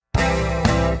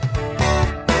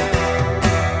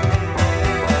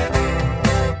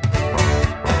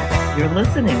You're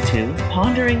listening to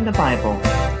Pondering the Bible,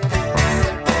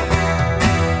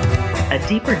 a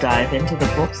deeper dive into the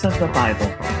books of the Bible.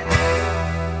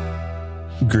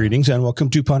 Greetings and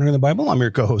welcome to Pondering the Bible. I'm your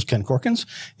co-host, Ken Corkins,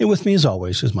 and with me as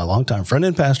always is my longtime friend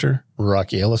and pastor,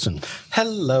 Rocky Ellison.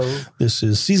 Hello. This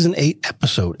is Season 8,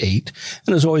 Episode 8,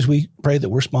 and as always, we pray that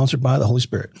we're sponsored by the Holy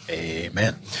Spirit.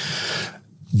 Amen.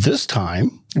 This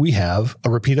time, we have a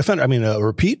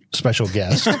repeat special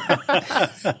guest.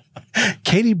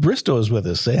 Katie Bristow is with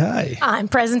us. Say hi. I'm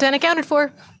present and accounted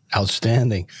for.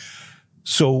 Outstanding.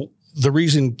 So the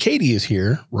reason Katie is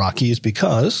here, Rocky, is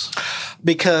because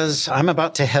I'm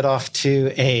about to head off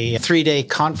to a 3-day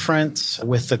conference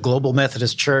with the Global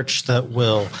Methodist Church that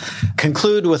will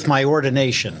conclude with my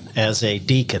ordination as a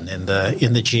deacon in the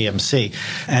GMC.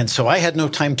 And so I had no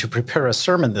time to prepare a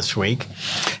sermon this week.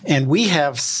 And we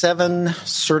have 7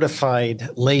 certified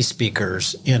lay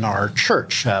speakers in our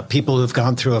church, people who've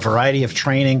gone through a variety of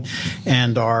training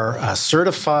and are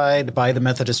certified by the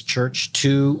Methodist Church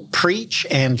to preach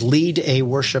and lead a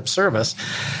worship service.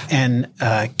 And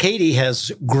Katie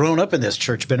has grown up in this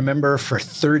church, been a member for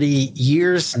 30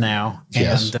 years now.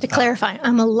 Yes. And, To clarify,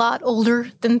 I'm a lot older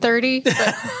than 30. But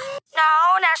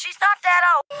No, she's not that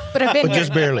old. But I've been but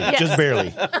just barely, Yes. just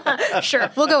barely. Sure,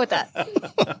 we'll go with that.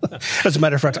 As a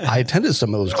matter of fact, I attended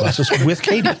some of those classes with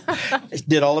Katie.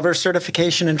 did all of her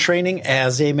certification and training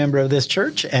as a member of this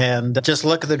church. And just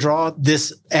luck of the draw,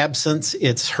 this absence,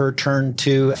 it's her turn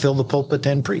to fill the pulpit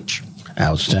and preach.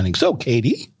 Outstanding. So,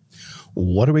 Katie,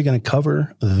 what are we going to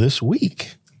cover this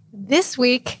week? This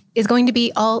week is going to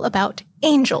be all about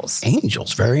angels.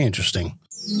 Angels. Very interesting.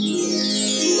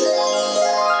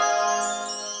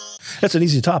 That's an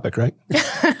easy topic, right?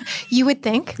 You would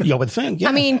think. You would think, yeah.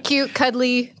 I mean, cute,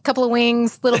 cuddly, couple of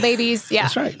wings, little babies. Yeah.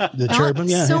 That's right. The Not cherubim,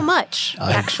 yeah. so yeah. much,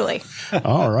 actually.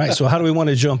 All right. So how do we want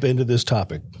to jump into this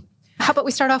topic? How about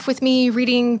we start off with me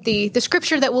reading the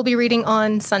scripture that we'll be reading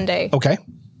on Sunday. Okay.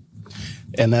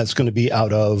 And that's going to be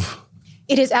out of?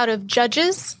 It is out of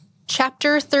Judges,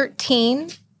 chapter 13,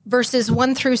 verses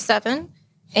 1 through 7.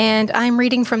 And I'm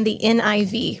reading from the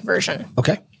NIV version.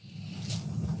 Okay.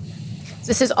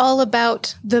 This is all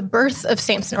about the birth of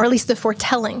Samson, or at least the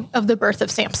foretelling of the birth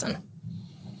of Samson.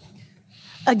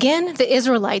 Again, the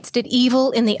Israelites did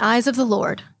evil in the eyes of the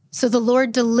Lord, so the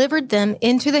Lord delivered them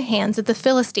into the hands of the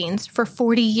Philistines for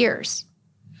 40 years.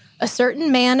 A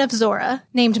certain man of Zorah,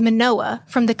 named Manoah,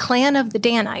 from the clan of the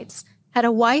Danites, had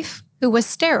a wife who was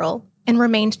sterile and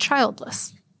remained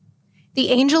childless. The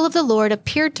angel of the Lord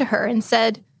appeared to her and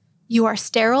said, "You are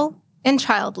sterile and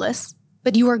childless,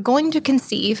 but you are going to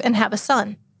conceive and have a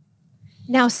son.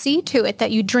 Now see to it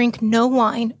that you drink no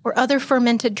wine or other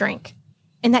fermented drink,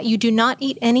 and that you do not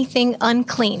eat anything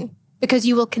unclean, because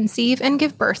you will conceive and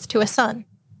give birth to a son.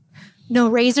 No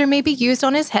razor may be used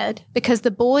on his head, because the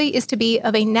boy is to be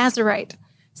of a Nazirite,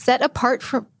 set apart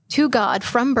to God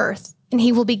from birth, and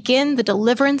he will begin the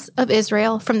deliverance of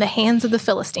Israel from the hands of the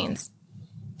Philistines."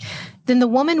 Then the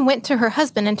woman went to her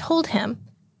husband and told him,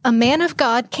 "A man of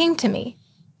God came to me.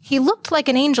 He looked like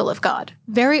an angel of God,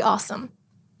 very awesome.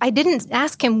 I didn't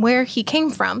ask him where he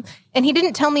came from, and he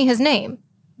didn't tell me his name.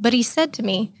 But he said to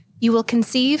me, 'You will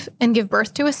conceive and give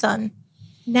birth to a son.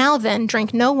 Now then,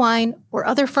 drink no wine or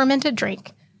other fermented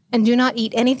drink, and do not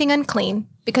eat anything unclean,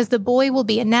 because the boy will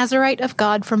be a Nazirite of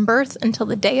God from birth until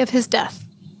the day of his death.'"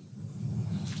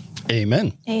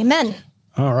 Amen. Amen.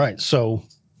 All right. So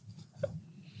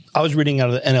I was reading out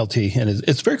of the NLT, and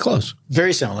it's very close.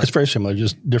 Very similar. It's very similar,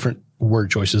 just different word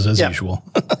choices as usual.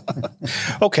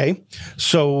 Okay.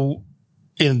 So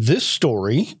in this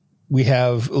story, we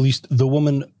have at least the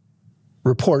woman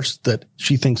reports that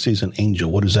she thinks he's an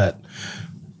angel. What is that?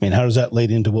 I mean, how does that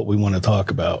lead into what we want to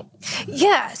talk about?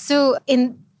 Yeah, so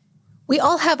we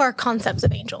all have our concepts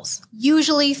of angels,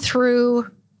 usually through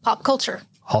pop culture.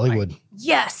 Hollywood.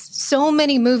 Yes, so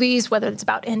many movies, whether it's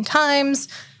about end times,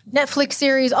 Netflix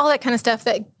series, all that kind of stuff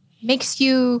that makes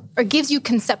you or gives you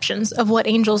conceptions of what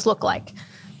angels look like.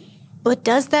 But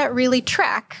does that really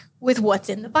track with what's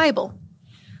in the Bible?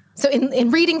 So in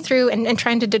reading through and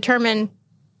trying to determine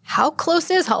how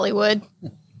close is Hollywood,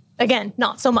 again,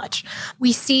 not so much.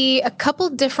 We see a couple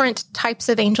different types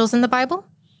of angels in the Bible.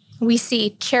 We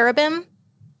see cherubim,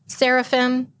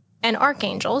 seraphim, and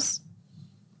archangels.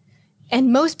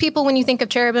 And most people, when you think of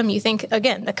cherubim, you think,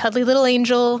 again, the cuddly little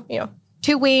angel,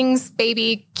 2 wings,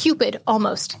 baby, Cupid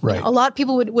almost. Right. A lot of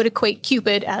people would equate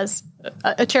Cupid as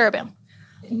a cherubim.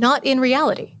 Not in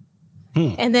reality.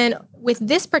 And then with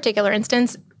this particular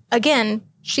instance, again,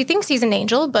 she thinks he's an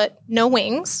angel, but no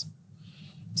wings.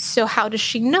 So how does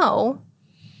she know?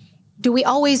 Do we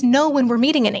always know when we're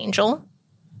meeting an angel?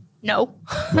 No.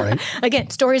 Right. Again,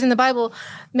 stories in the Bible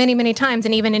many, many times,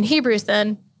 and even in Hebrews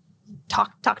then,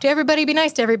 talk to everybody, be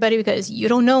nice to everybody, because you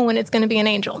don't know when it's going to be an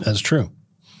angel. That's true.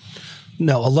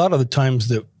 Now, a lot of the times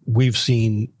that we've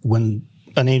seen when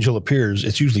an angel appears,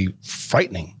 it's usually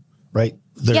frightening, right?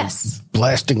 They're Yes.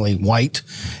 blastingly white,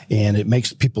 and it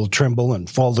makes people tremble and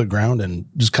fall to the ground and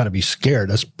just kind of be scared.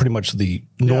 That's pretty much the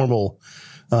normal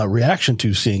reaction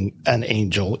to seeing an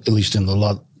angel, at least in a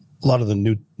lot of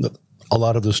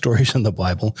the stories in the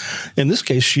Bible. In this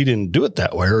case, she didn't do it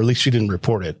that way, or at least she didn't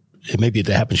report it. Maybe it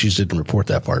happened. She just didn't report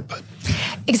that part, but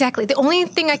Exactly. The only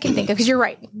thing I can think of, because you're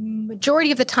right,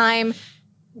 majority of the time,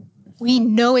 we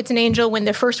know it's an angel when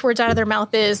the first words out of their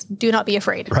mouth is, do not be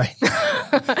afraid. right.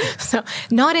 So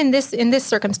not in this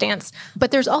circumstance, but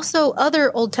there's also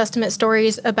other Old Testament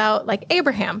stories about like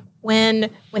Abraham, when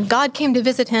God came to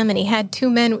visit him and he had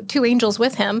two angels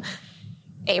with him,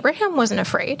 Abraham wasn't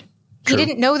afraid. True. He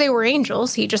didn't know they were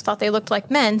angels. He just thought they looked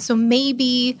like men. So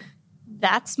maybe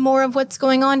that's more of what's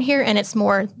going on here, and it's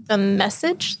more the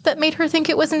message that made her think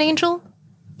it was an angel.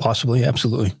 Possibly.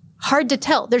 Absolutely. Hard to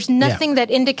tell. There's nothing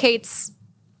that indicates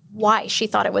why she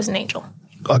thought it was an angel.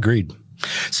 Agreed.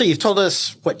 So you've told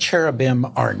us what cherubim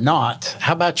are not.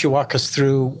 How about you walk us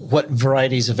through what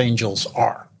varieties of angels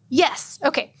are? Yes.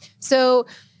 Okay. So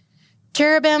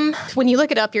cherubim, when you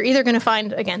look it up, you're either going to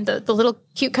find, again, the little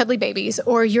cute cuddly babies,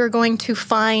 or you're going to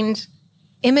find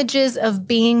images of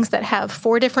beings that have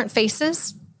 4 different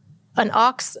faces: an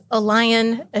ox, a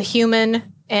lion, a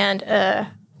human, and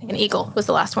an eagle was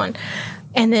the last one.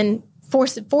 And then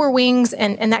 4 wings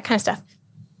and that kind of stuff.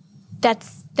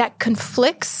 That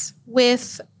conflicts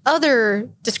with other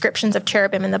descriptions of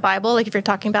cherubim in the Bible. Like if you're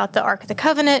talking about the Ark of the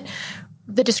Covenant,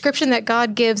 the description that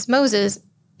God gives Moses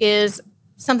is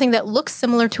something that looks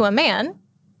similar to a man,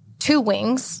 2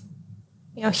 wings,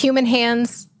 human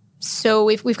hands. So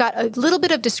we've got a little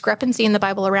bit of discrepancy in the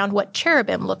Bible around what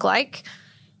cherubim look like,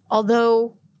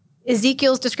 although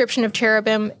Ezekiel's description of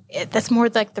cherubim, that's more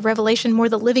like the Revelation, more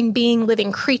the living being,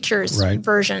 living creatures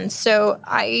version. So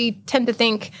I tend to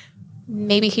think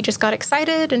maybe he just got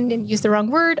excited and used the wrong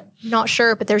word. Not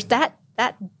sure, but there's that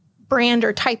brand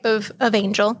or type of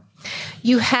angel.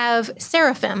 You have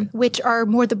seraphim, which are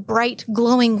more the bright,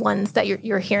 glowing ones that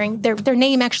you're hearing. Their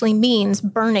name actually means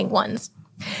burning ones.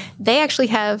 They actually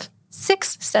have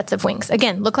 6 sets of wings.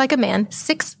 Again, look like a man.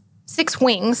 6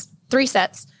 wings, 3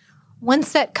 sets. 1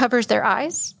 set covers their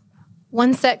eyes,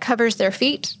 1 set covers their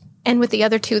feet, and with the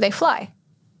other 2, they fly,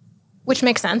 which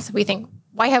makes sense. We think,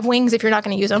 why have wings if you're not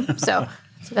going to use them? So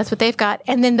that's what they've got.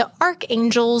 And then the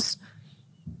archangels,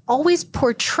 always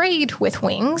portrayed with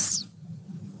wings,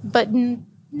 but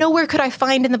nowhere could I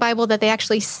find in the Bible that they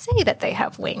actually say that they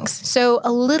have wings. So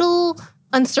a little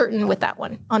uncertain with that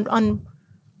one on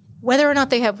whether or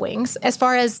not they have wings. As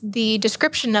far as the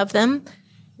description of them,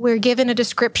 we're given a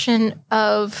description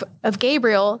of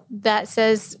Gabriel that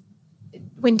says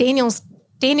when Daniel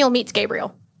meets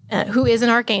Gabriel, who is an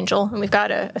archangel, and we've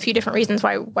got a few different reasons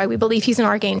why we believe he's an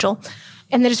archangel.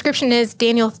 And the description is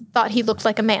Daniel thought he looked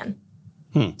like a man.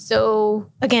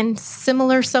 So again,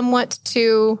 similar somewhat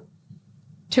to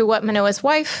what Manoah's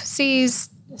wife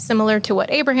sees, similar to what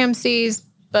Abraham sees,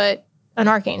 but an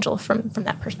archangel from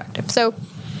that perspective. So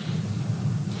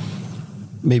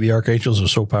maybe archangels are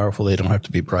so powerful they don't have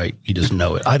to be bright. You just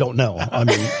know it. I don't know. I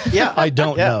mean, I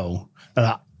don't know.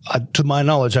 To my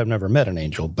knowledge, I've never met an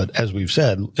angel. But as we've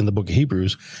said in the book of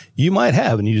Hebrews, you might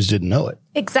have, and you just didn't know it.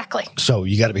 Exactly. So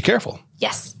you got to be careful.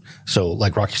 Yes. So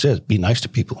like Rocky says, be nice to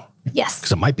people. Yes.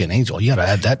 Because it might be an angel. You got to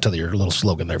add that to your little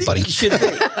slogan there, buddy. Should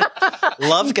be.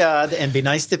 Love God and be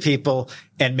nice to people,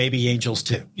 and maybe angels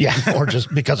too. Yeah, or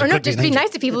just because or it no, could just be an be angel.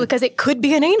 nice to people because it could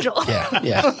be an angel.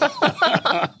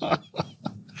 Yeah.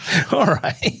 All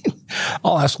right.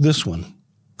 I'll ask this one.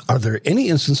 Are there any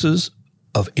instances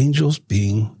of angels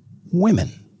being women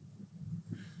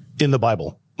in the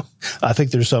Bible? I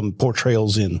think there's some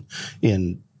portrayals in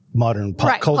modern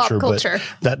pop culture, but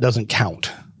that doesn't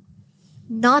count.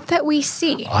 Not that we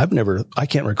see. I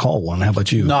can't recall one. How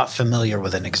about you? Not familiar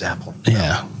with an example.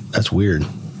 Yeah, that's weird.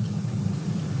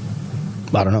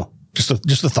 I don't know.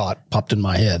 Just a thought popped in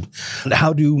my head.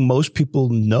 How do most people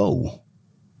know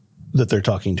that they're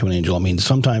talking to an angel? I mean,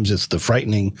 sometimes it's the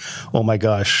frightening, oh my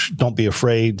gosh, don't be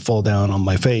afraid, fall down on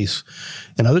my face.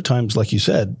 And other times, like you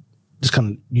said, just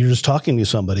you're just talking to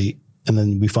somebody and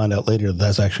then we find out later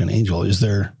that's actually an angel. Is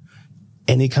there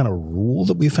any kind of rule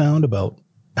that we found about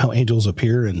how angels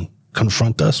appear and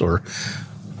confront us or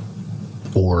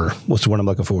what's the word I'm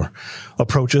looking for?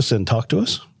 Approach us and talk to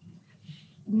us?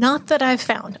 Not that I've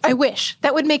found. I wish.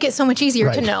 That would make it so much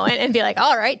easier to Right. know and be like,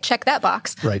 all right, check that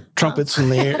box. Right. Trumpets in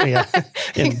the air, yeah,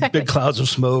 and big clouds of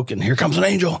smoke, and here comes an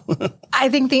angel. I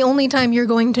think the only time you're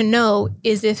going to know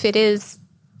is if it is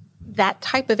that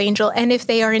type of angel and if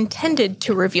they are intended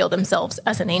to reveal themselves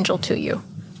as an angel to you.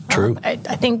 True. I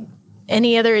think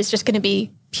any other is just going to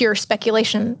be pure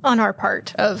speculation on our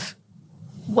part of,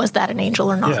 was that an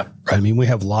angel or not? Yeah. I mean, we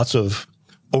have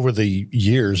over the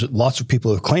years, lots of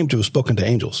people have claimed to have spoken to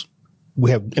angels.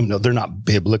 We have, they're not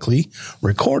biblically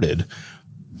recorded.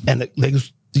 And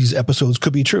these episodes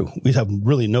could be true. We have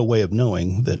really no way of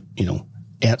knowing that,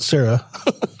 Aunt Sarah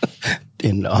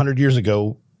 100 years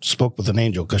ago spoke with an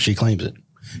angel because she claims it.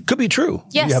 Could be true.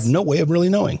 Yes. You have no way of really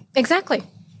knowing. Exactly.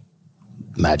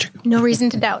 Magic. No reason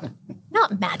to doubt.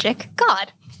 Not magic.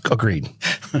 God. Agreed.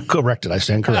 Corrected. I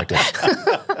stand corrected.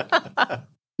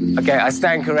 Okay, I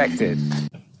stand corrected.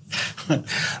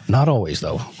 Not always,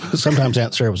 though. Sometimes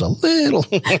Aunt Sarah was a little.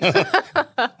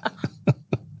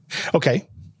 Okay.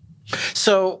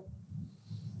 So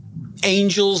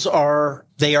angels are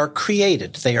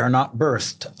created. They are not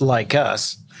birthed like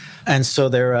us. And so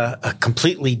they're a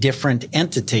completely different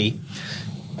entity.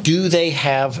 Do they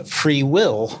have free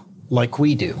will like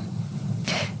we do?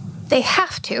 They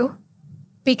have to,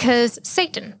 because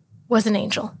Satan was an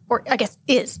angel, or I guess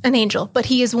is an angel, but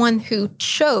he is one who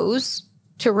chose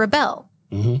to rebel.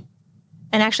 Mm-hmm.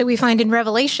 And actually, we find in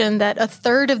Revelation that a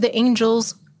third of the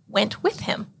angels went with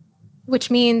him, which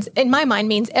means, in my mind,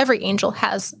 means every angel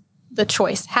has the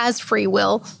choice, has free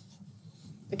will,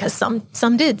 because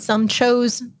some did. Some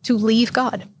chose to leave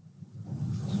God.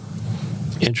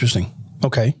 Interesting.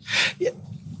 Okay.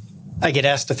 I get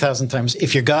asked 1,000 times,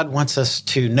 if your God wants us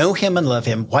to know him and love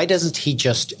him, why doesn't he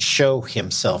just show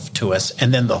himself to us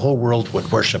and then the whole world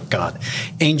would worship God?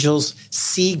 Angels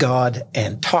see God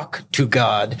and talk to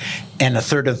God, and a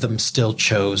third of them still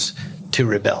chose to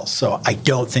rebel. So I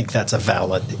don't think that's a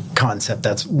valid concept.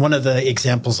 That's one of the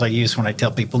examples I use when I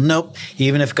tell people, nope,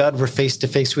 even if God were face to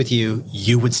face with you,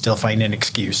 you would still find an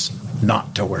excuse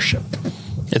not to worship.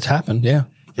 It's happened, yeah.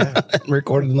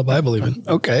 Recorded in the Bible even.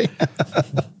 Okay.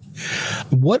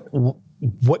 What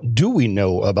do we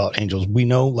know about angels? We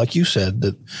know, like you said,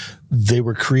 that they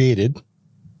were created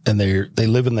and they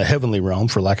live in the heavenly realm,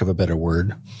 for lack of a better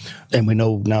word. And we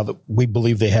know now that we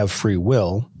believe they have free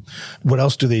will. What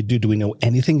else do they do? Do we know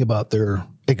anything about their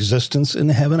existence in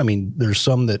heaven? I mean, there's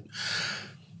some that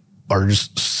are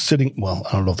just sitting. Well,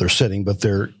 I don't know if they're sitting, but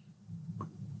they're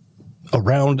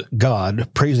around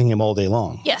God, praising him all day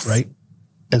long. Yes. Right?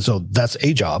 And so that's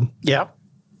a job. Yeah.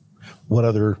 What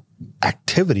other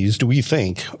activities do we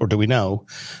think, or do we know,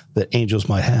 that angels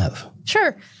might have?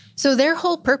 Sure. So their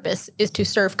whole purpose is to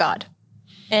serve God.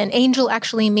 And angel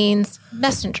actually means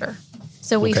messenger.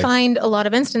 So we find a lot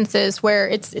of instances where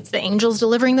it's the angels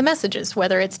delivering the messages,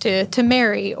 whether it's to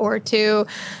Mary or to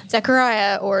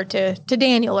Zechariah or to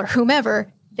Daniel or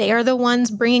whomever. They are the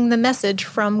ones bringing the message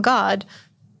from God,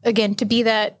 again, to be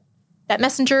that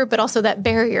messenger, but also that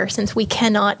barrier, since we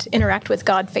cannot interact with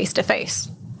God face to face.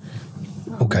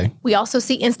 Okay. We also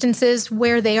see instances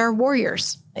where they are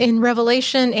warriors. In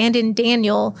Revelation and in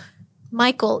Daniel,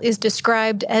 Michael is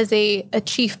described as a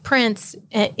chief prince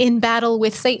in battle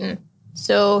with Satan.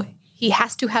 So he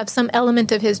has to have some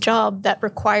element of his job that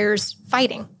requires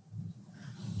fighting.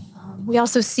 We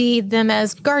also see them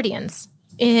as guardians.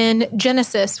 In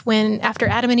Genesis, when after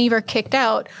Adam and Eve are kicked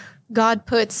out, God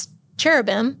puts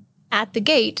cherubim at the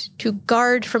gate to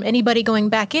guard from anybody going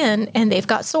back in, and they've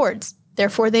got swords.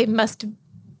 Therefore, they must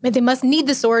need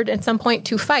the sword at some point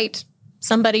to fight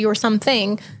somebody or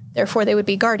something. Therefore, they would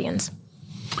be guardians.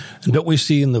 And don't we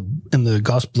see in the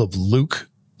Gospel of Luke,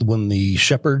 when the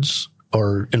shepherds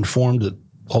are informed that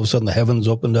all of a sudden the heavens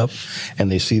opened up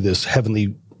and they see this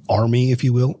heavenly army, if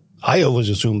you will? I always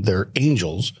assumed they're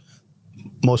angels.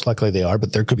 Most likely they are,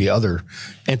 but there could be other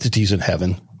entities in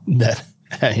heaven that,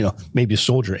 maybe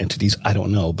soldier entities. I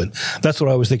don't know. But that's what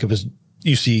I always think of as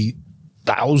you see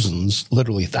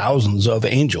literally thousands of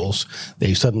angels.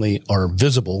 They suddenly are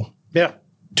visible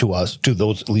to us,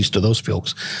 at least to those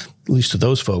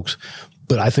folks.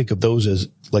 But I think of those as,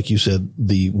 like you said,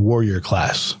 the warrior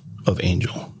class of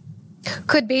angel.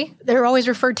 Could be. They're always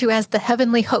referred to as the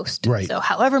heavenly host. Right. So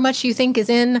however much you think is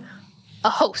in a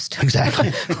host.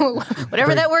 Exactly.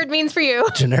 Whatever that word means for you.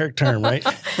 Generic term, right?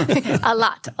 A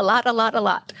lot.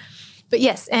 But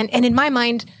yes, and in my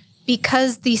mind,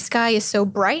 because the sky is so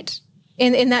bright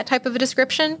in that type of a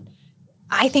description,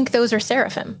 I think those are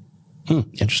seraphim.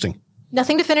 Interesting.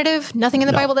 Nothing definitive, nothing in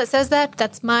the Bible that says that.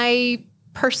 That's my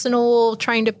personal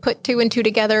trying to put two and two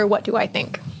together. What do I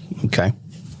think? Okay.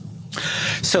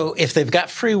 So if they've got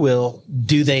free will,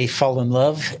 do they fall in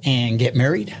love and get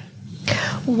married?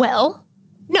 Well,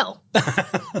 no.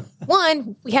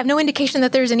 One, we have no indication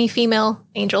that there's any female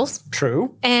angels.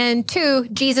 True. And two,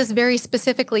 Jesus very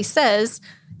specifically says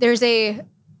there's a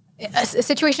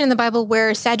situation in the Bible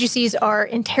where Sadducees are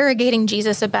interrogating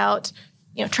Jesus about,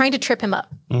 trying to trip him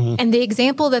up. Mm-hmm. And the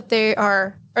example that they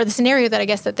are, or the scenario that I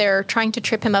guess that they're trying to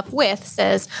trip him up with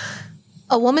says,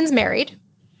 a woman's married,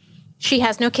 she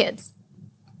has no kids.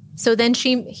 So then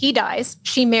he dies,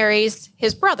 she marries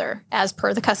his brother as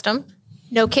per the custom,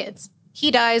 no kids. He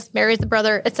dies, marries the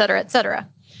brother, et cetera, et cetera.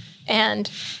 And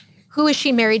who is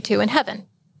she married to in heaven?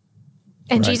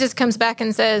 And right. Jesus comes back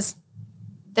and says,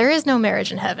 there is no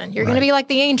marriage in heaven. You're going to be like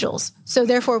the angels. So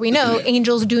therefore we know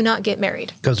angels do not get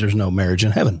married. Because there's no marriage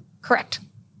in heaven. Correct.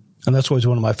 And that's always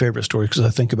one of my favorite stories because I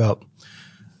think about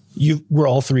we're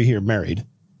all three here married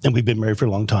and we've been married for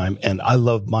a long time. And I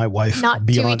love my wife not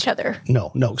beyond to each other.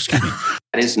 No, excuse me.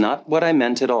 That is not what I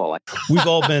meant at all. We've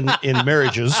all been in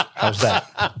marriages. How's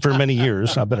that? For many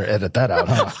years. I better edit that out,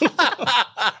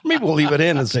 huh? Maybe we'll leave it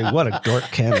in and say, what a dork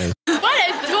Ken is.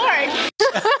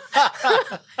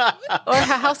 Or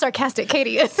how sarcastic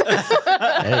Katie is.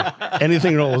 Hey,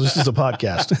 anything at all. This is a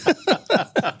podcast.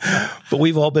 But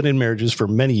we've all been in marriages for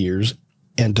many years.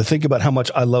 And to think about how much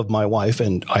I love my wife,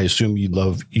 and I assume you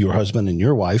love your husband and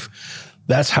your wife,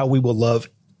 that's how we will love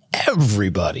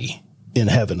everybody in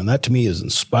heaven. And that to me is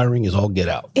inspiring as all get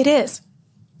out. It is.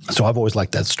 So I've always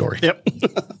liked that story. Yep.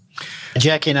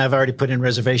 Jackie and I have already put in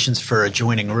reservations for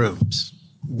adjoining rooms.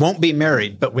 Won't be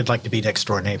married, but we'd like to be next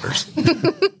door neighbors.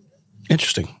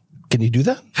 Interesting. Can you do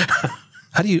that?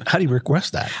 How do you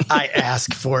request that? I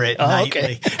ask for it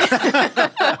nightly. Okay.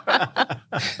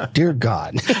 Dear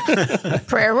God.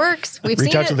 Prayer works. We've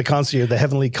Reach seen out to the concierge, the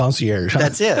heavenly concierge. Huh?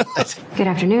 That's it. Good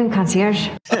afternoon, concierge.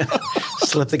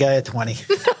 Slip the guy a 20.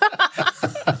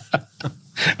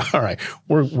 All right.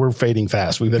 We're fading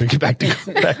fast. We better get back to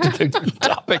the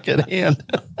topic at hand.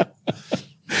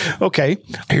 Okay.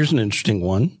 Here's an interesting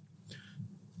one.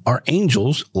 Are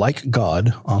angels, like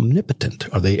God,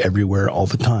 omnipotent? Are they everywhere all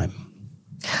the time?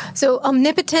 So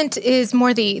omnipotent is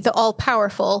more the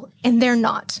all-powerful, and they're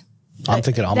not. I'm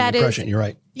thinking omnipresent. You're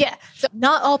right. Yeah. So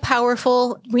not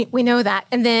all-powerful. We know that.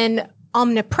 And then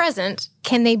omnipresent,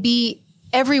 can they be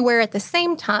everywhere at the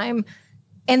same time?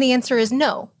 And the answer is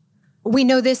no. We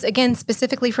know this, again,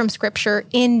 specifically from Scripture.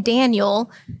 In Daniel,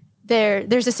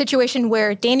 there's a situation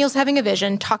where Daniel's having a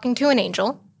vision, talking to an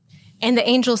angel, and the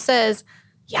angel says,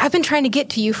 yeah, I've been trying to get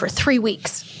to you for 3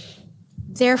 weeks.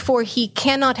 Therefore, he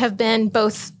cannot have been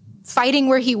both fighting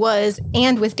where he was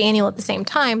and with Daniel at the same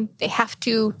time. They have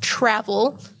to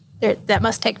travel. That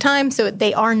must take time, so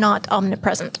they are not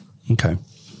omnipresent. Okay.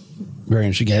 Very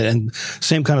interesting. And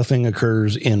same kind of thing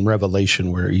occurs in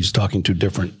Revelation where he's talking to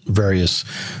different various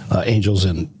angels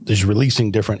and is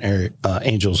releasing different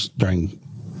angels during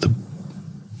the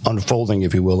unfolding,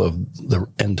 if you will, of the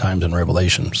end times in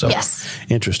Revelation. So yes.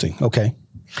 Interesting. Okay.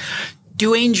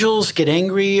 Do angels get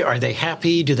angry? Are they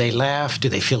happy? Do they laugh? Do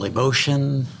they feel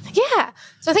emotion? Yeah.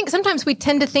 So I think sometimes we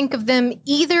tend to think of them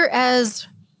either as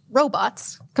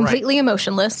robots, completely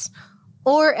emotionless,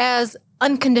 or as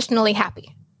unconditionally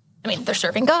happy. I mean, they're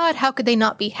serving God. How could they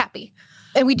not be happy?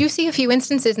 And we do see a few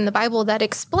instances in the Bible that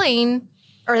explain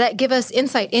or that give us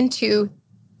insight into,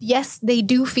 yes, they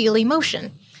do feel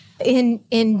emotion.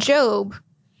 In Job,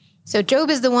 so Job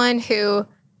is the one who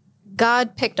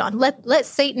God picked on. Let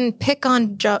Satan pick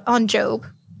on Job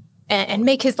and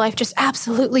make his life just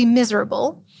absolutely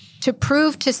miserable to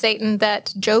prove to Satan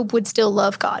that Job would still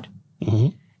love God.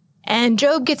 Mm-hmm. And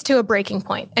Job gets to a breaking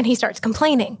point and he starts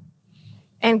complaining.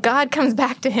 And God comes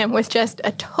back to him with just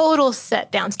a total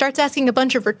set down, starts asking a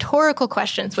bunch of rhetorical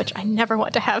questions, which I never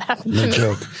want to have happen to me.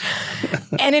 Joke.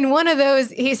 And in one of those,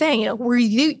 he's saying, were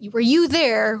you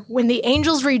there when the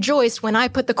angels rejoiced when I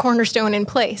put the cornerstone in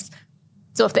place?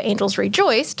 So if the angels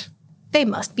rejoiced, they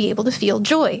must be able to feel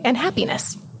joy and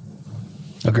happiness.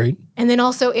 Agreed. And then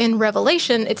also in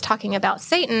Revelation, it's talking about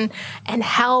Satan and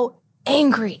how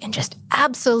angry and just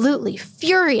absolutely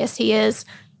furious he is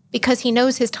because he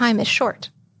knows his time is short.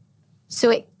 So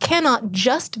it cannot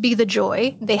just be the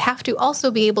joy. They have to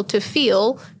also be able to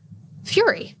feel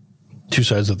fury. Two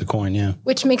sides of the coin, yeah.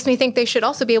 Which makes me think they should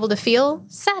also be able to feel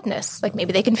sadness. Like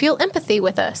maybe they can feel empathy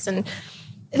with us. And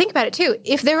think about it too.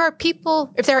 If there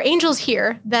are angels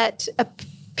here that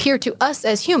appear to us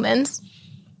as humans,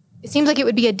 it seems like it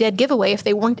would be a dead giveaway if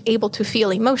they weren't able to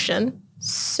feel emotion.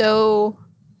 So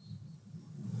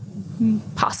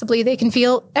possibly they can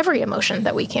feel every emotion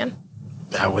that we can.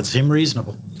 That would seem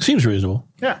reasonable. Seems reasonable.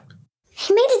 Yeah.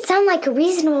 He made it sound like a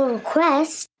reasonable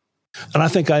request. And I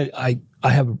think I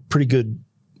have a pretty good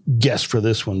guess for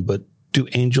this one, but do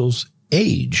angels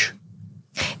age?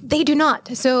 They do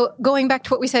not. So going back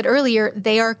to what we said earlier,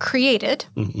 they are created.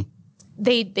 Mm-hmm.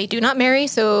 They do not marry,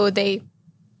 so they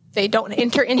don't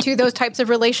enter into those types of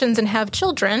relations and have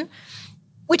children,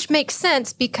 which makes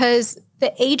sense because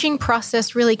the aging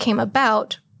process really came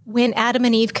about when Adam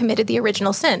and Eve committed the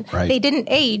original sin. Right. They didn't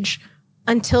age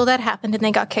until that happened and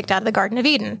they got kicked out of the Garden of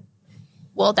Eden.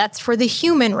 Well, that's for the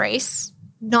human race,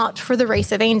 not for the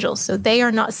race of angels. So they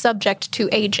are not subject to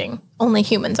aging. Only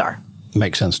humans are.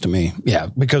 Makes sense to me. Yeah,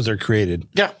 because they're created.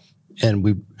 Yeah.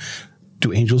 And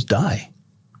do angels die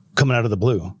coming out of the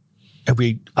blue?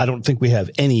 I don't think we have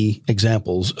any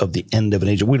examples of the end of an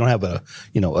angel. We don't have a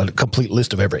complete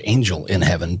list of every angel in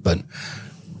heaven, but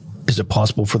is it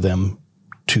possible for them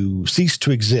to cease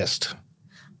to exist?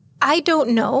 I don't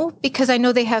know, because I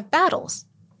know they have battles.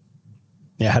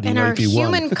 Yeah, how do you know if you won?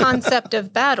 And our human concept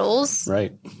of battles.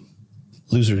 Right.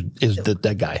 Loser is the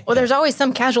dead guy. Well, there's always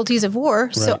some casualties of war,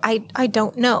 right. So I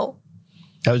don't know.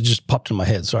 That was just popped in my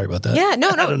head. Sorry about that. Yeah,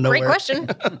 no, great question.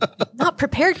 Not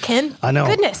prepared, Ken. I know.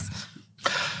 Goodness.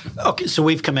 Okay, so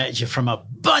we've come at you from a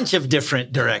bunch of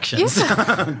different directions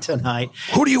tonight.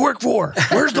 Who do you work for?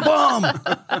 Where's the bomb?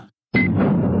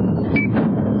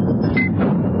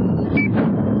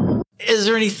 Is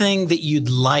there anything that you'd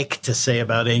like to say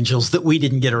about angels that we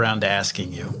didn't get around to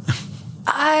asking you?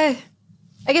 I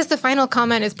guess the final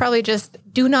comment is probably just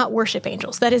do not worship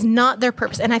angels. That is not their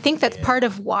purpose. And I think that's part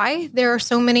of why there are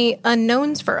so many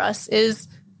unknowns for us is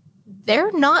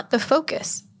they're not the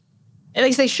focus. At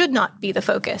least they should not be the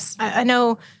focus. I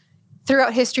know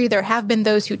throughout history there have been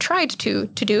those who tried to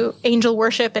do angel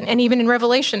worship. And even in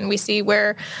Revelation we see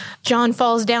where John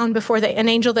falls down before an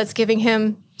angel that's giving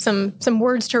him some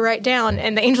words to write down.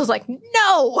 And the angel's like,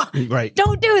 no, right.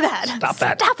 Don't do that. Stop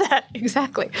that.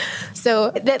 Exactly.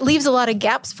 So that leaves a lot of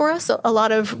gaps for us, a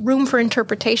lot of room for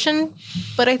interpretation.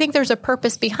 But I think there's a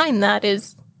purpose behind that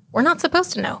is we're not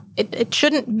supposed to know. It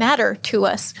shouldn't matter to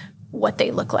us what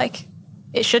they look like.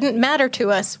 It shouldn't matter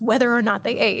to us whether or not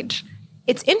they age.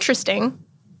 It's interesting,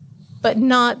 but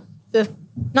not the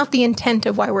intent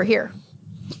of why we're here.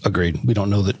 Agreed. We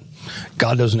don't know that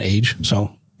God doesn't age,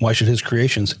 so why should his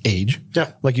creations age?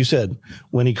 Yeah. Like you said,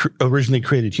 when he originally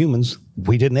created humans,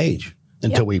 we didn't age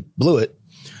until we blew it.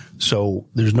 So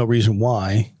there's no reason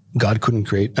why God couldn't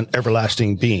create an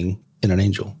everlasting being in an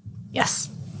angel. Yes.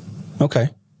 Okay.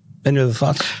 Any other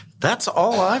thoughts? That's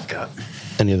all I've got.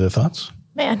 Any other thoughts?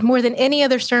 Man, more than any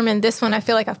other sermon, this one I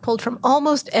feel like I've pulled from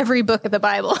almost every book of the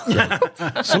Bible.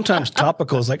 Sometimes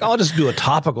topical is like, I'll just do a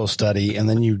topical study, and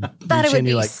then you thought it would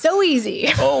be like, so easy.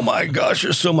 Oh my gosh,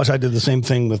 there's so much. I did the same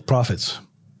thing with prophets.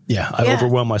 Yeah, I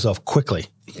overwhelmed myself quickly.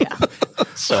 Yeah.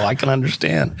 So I can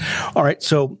understand. All right,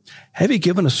 so have you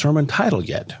given a sermon title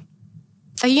yet?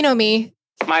 You know me.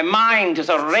 My mind is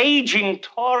a raging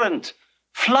torrent,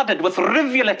 flooded with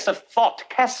rivulets of thought,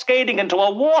 cascading into a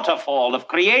waterfall of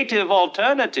creative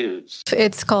alternatives.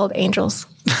 It's called Angels.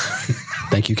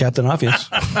 Thank you, Captain Obvious.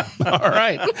 All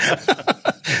right.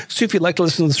 So if you'd like to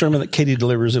listen to the sermon that Katie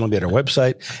delivers, it'll be at our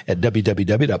website at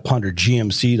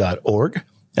www.pondergmc.org.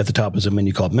 At the top is a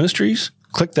menu called Ministries.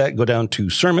 Click that, go down to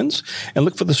Sermons, and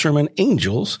look for the sermon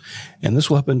Angels. And this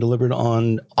will have been delivered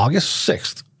on August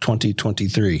 6th,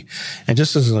 2023. And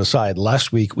just as an aside,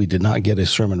 last week we did not get a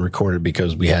sermon recorded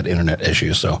because we had internet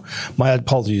issues. So my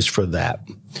apologies for that.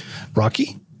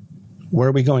 Rocky, where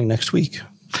are we going next week?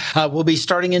 We'll be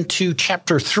starting into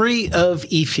chapter 3 of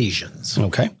Ephesians.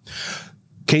 Okay.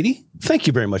 Katie, thank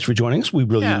you very much for joining us. We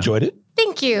really enjoyed it.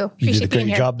 Thank you. You did a being great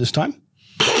here. job this time.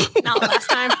 Not last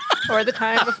time or the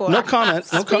time before. No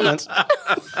comment. No comment.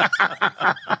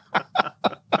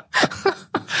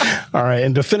 All right.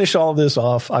 And to finish all this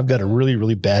off, I've got a really,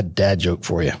 really bad dad joke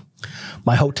for you.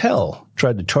 My hotel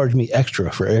tried to charge me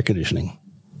extra for air conditioning.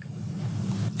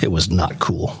 It was not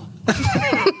cool.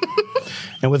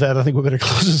 And with that, I think we better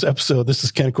close this episode. This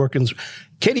is Ken Corkins,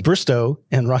 Katie Bristow,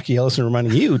 and Rocky Ellison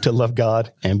reminding you to love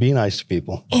God and be nice to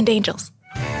people. And angels.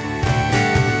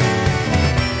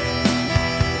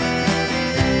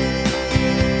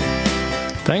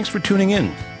 Thanks for tuning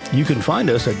in. You can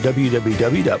find us at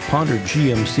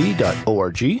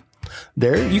www.pondergmc.org.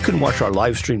 There, you can watch our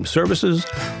live stream services,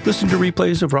 listen to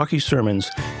replays of Rocky's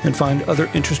sermons, and find other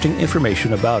interesting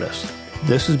information about us.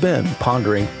 This has been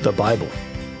Pondering the Bible.